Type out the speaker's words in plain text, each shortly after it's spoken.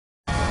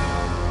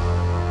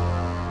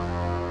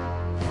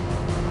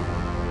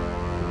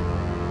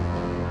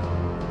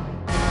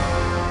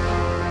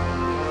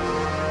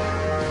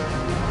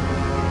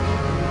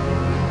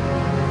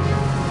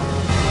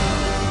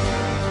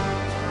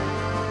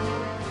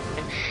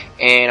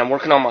and I'm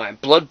working on my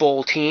Blood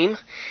Bowl team.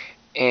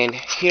 And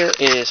here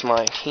is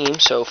my team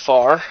so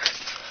far.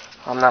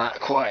 I'm not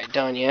quite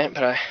done yet,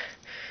 but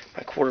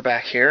my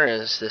quarterback here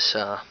is this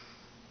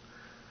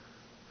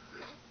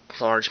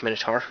large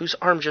Minotaur whose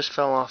arm just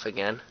fell off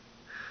again.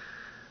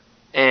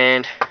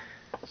 And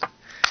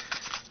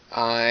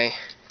I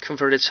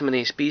converted some of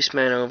these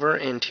beastmen over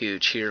into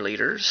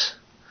cheerleaders.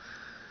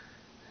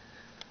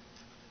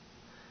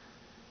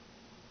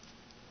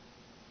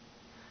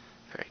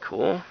 Very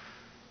cool.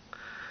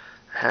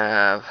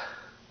 Have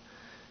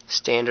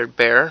standard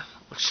bear,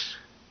 which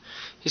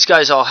these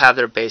guys all have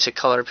their basic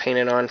color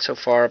painted on so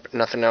far, but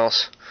nothing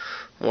else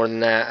more than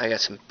that. I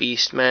got some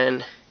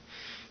beastmen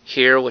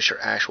here, which are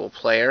actual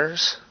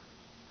players,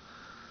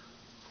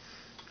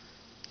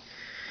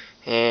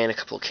 and a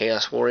couple of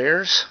chaos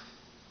warriors,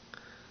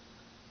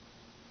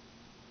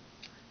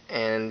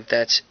 and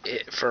that's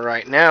it for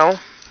right now.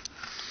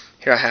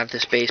 Here I have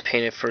this base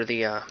painted for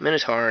the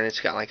Minotaur, and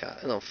it's got like a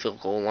little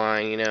field goal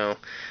line, you know.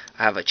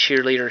 I have a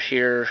cheerleader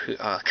here,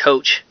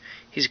 coach.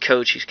 He's a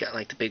coach. He's got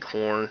like the big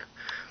horn,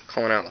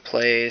 calling out the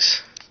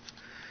plays.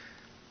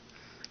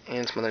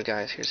 And some other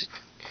guys. Here's an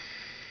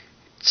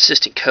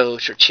assistant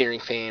coach or cheering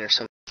fan or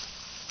something.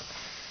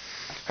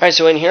 Alright,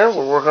 so in here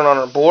we're working on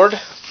our board.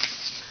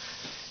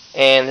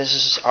 And this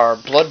is our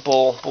Blood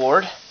Bowl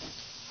board.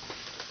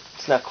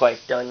 It's not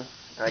quite done.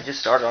 I just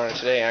started on it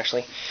today,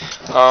 actually.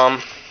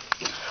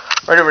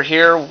 Right over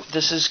here,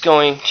 this is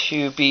going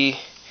to be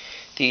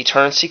the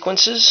turn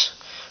sequences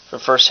for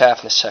the first half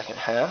and the second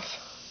half.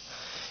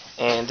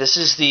 And this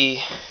is the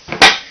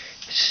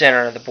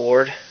center of the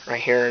board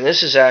right here. And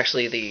this is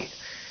actually the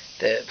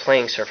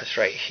playing surface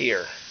right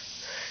here.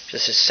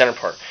 This is the center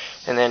part.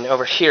 And then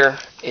over here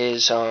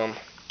is the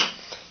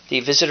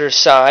visitor's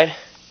side.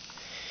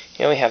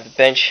 You know, we have the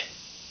bench,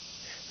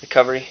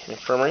 recovery, and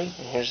infirmary.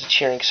 And here's the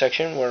cheering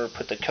section where we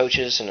put the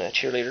coaches and the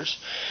cheerleaders.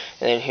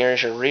 And then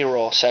here's your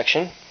reroll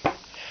section.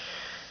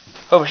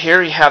 Over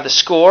here you have the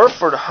score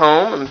for the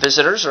home and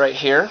visitors right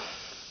here.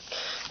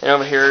 And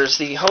over here is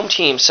the home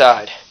team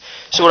side.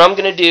 So what I'm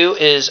going to do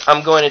is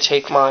I'm going to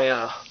take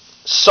my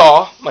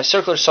saw, my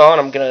circular saw,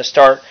 and I'm going to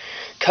start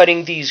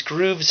cutting these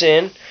grooves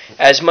in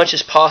as much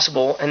as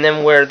possible. And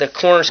then where the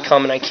corners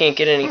come and I can't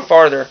get any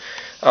farther,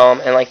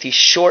 and like these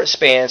short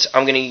spans,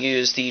 I'm going to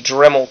use the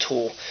Dremel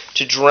tool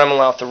to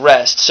Dremel out the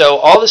rest. So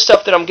all the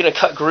stuff that I'm going to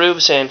cut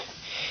grooves in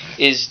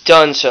is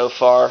done so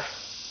far.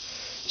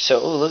 So,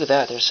 oh, look at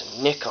that. There's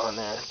a nick on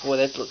there. Boy,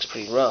 that looks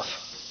pretty rough.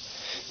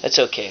 That's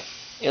okay.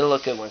 It'll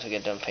look good once I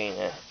get done painting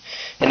it.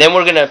 And then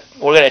we're gonna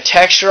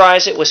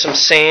texturize it with some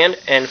sand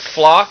and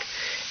flock,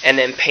 and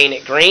then paint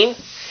it green,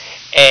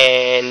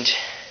 and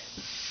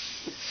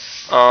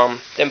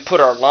then put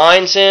our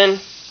lines in,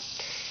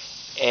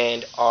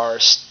 and our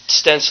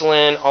stencil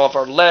in all of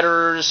our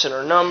letters and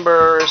our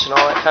numbers and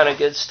all that kind of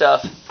good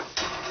stuff.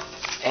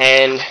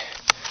 And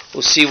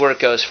we'll see where it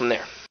goes from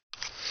there.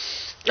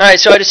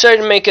 Alright, so I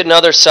decided to make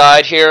another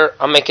side here.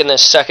 I'm making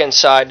this second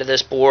side to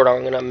this board.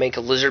 I'm going to make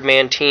a Lizard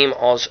Man team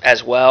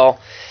as well.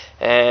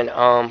 And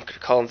I'm going to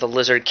call them the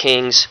Lizard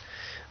Kings.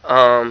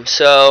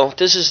 So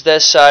this is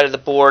this side of the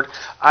board.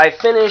 I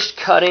finished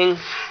cutting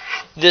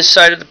this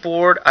side of the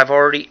board. I've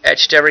already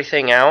etched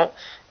everything out.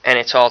 And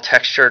it's all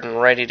textured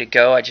and ready to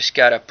go. I just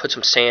got to put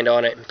some sand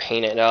on it and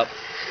paint it up.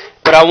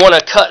 But I want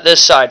to cut this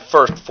side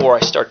first before I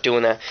start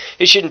doing that.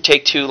 It shouldn't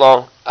take too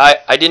long.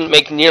 I didn't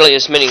make nearly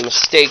as many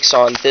mistakes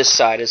on this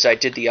side as I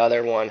did the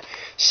other one.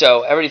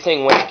 So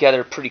everything went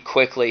together pretty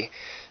quickly.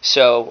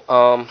 So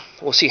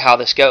we'll see how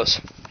this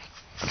goes.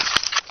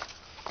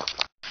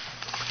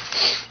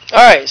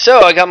 Alright,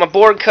 so I got my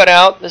board cut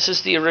out. This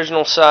is the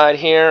original side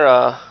here.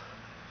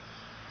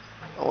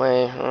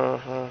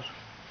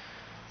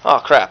 Oh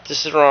crap,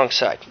 this is the wrong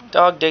side.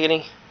 Dog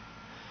diggity.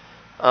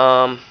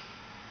 Well,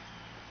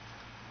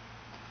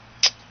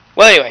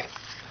 anyway.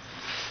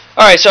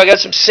 Alright, so I got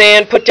some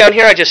sand put down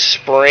here. I just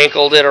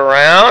sprinkled it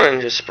around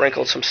and just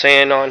sprinkled some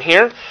sand on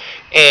here.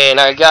 And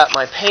I got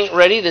my paint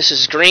ready. This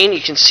is green. You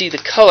can see the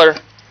color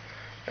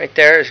right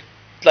there is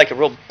like a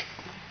real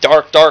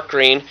dark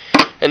green.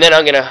 And then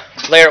I'm going to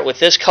layer it with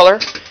this color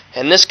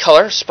and this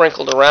color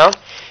sprinkled around.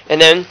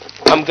 And then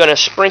I'm going to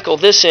sprinkle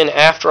this in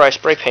after I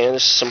spray paint.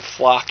 This is some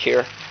flock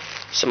here.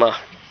 Some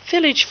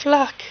village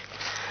flock.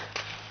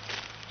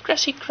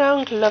 Grassy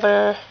ground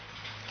lover.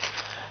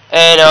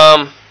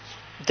 And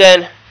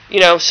then, you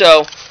know,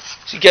 so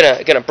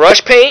you're gonna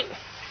brush paint.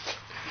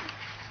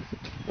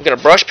 I'm gonna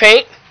brush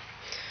paint.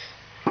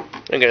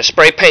 I'm gonna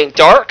spray paint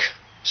dark,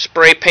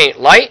 spray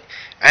paint light,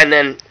 and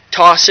then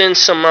toss in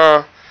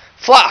some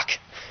flock.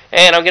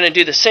 And I'm gonna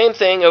do the same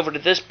thing over to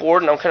this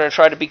board, and I'm gonna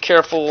try to be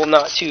careful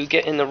not to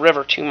get in the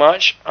river too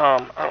much. I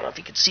don't know if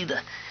you can see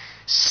the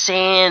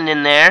sand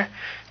in there,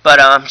 but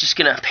I'm just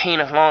gonna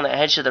paint along the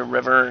edge of the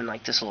river in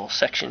like this little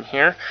section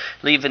here,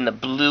 leaving the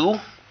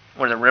blue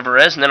where the river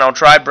is, and then I'll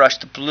dry brush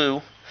the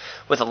blue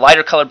with a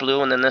lighter color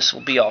blue, and then this will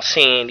be all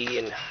sandy,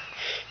 and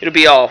it'll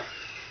be all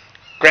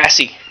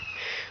grassy.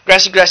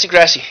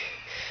 Grassy.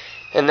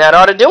 And that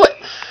ought to do it.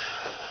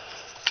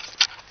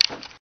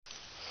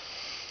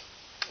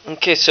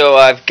 Okay, so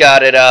I've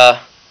got it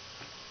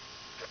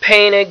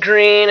painted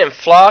green and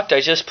flocked.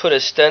 I just put a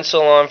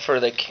stencil on for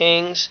the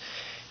kings,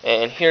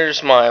 and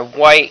here's my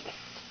white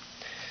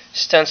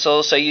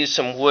stencils. I used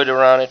some wood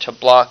around it to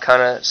block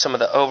kind of some of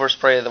the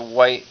overspray of the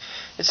white.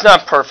 It's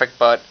not perfect,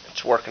 but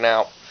it's working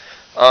out.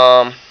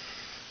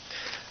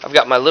 I've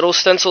got my little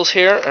stencils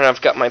here, and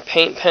I've got my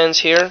paint pens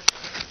here.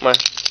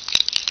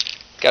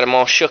 Got them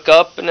all shook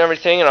up and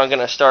everything, and I'm going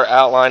to start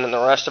outlining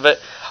the rest of it.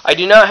 I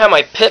do not have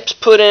my pips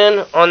put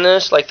in on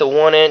this, like the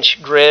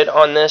 1-inch grid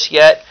on this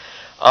yet.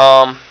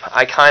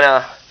 I kind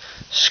of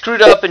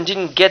screwed up and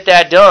didn't get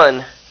that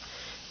done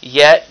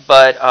yet,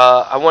 but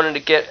I wanted to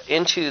get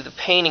into the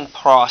painting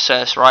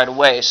process right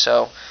away,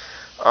 so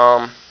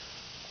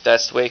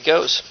that's the way it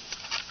goes.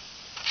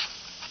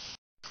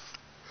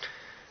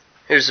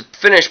 Here's the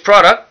finished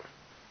product.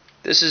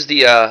 This is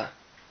the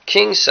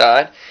king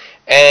side,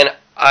 and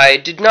I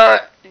did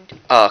not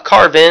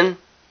carve in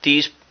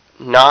these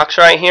knocks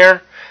right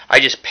here. I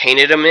just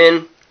painted them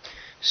in,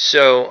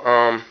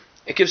 so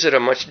it gives it a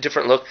much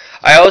different look.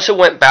 I also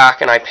went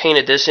back and I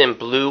painted this in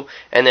blue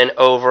and then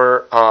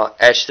over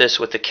etched this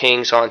with the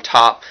kings on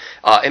top.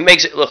 It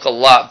makes it look a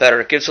lot better.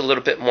 It gives a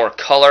little bit more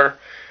color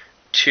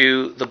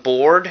to the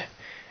board.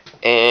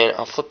 And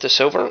I'll flip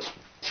this over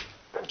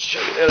and show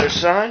you the other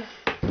side.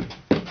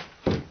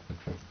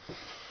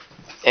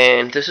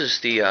 And this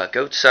is the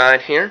goat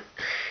side here.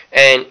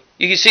 And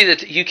you can see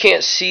that you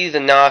can't see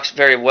the knocks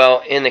very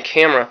well in the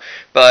camera,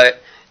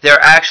 but they're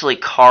actually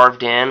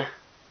carved in.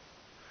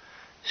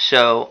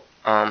 So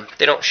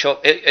they don't show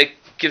up. It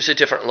gives a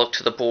different look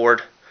to the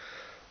board.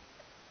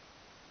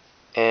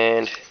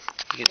 And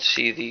you can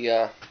see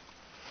the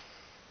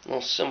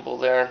little symbol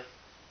there.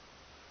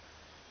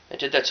 I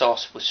did that all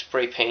with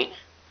spray paint.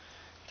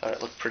 Thought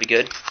it looked pretty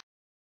good.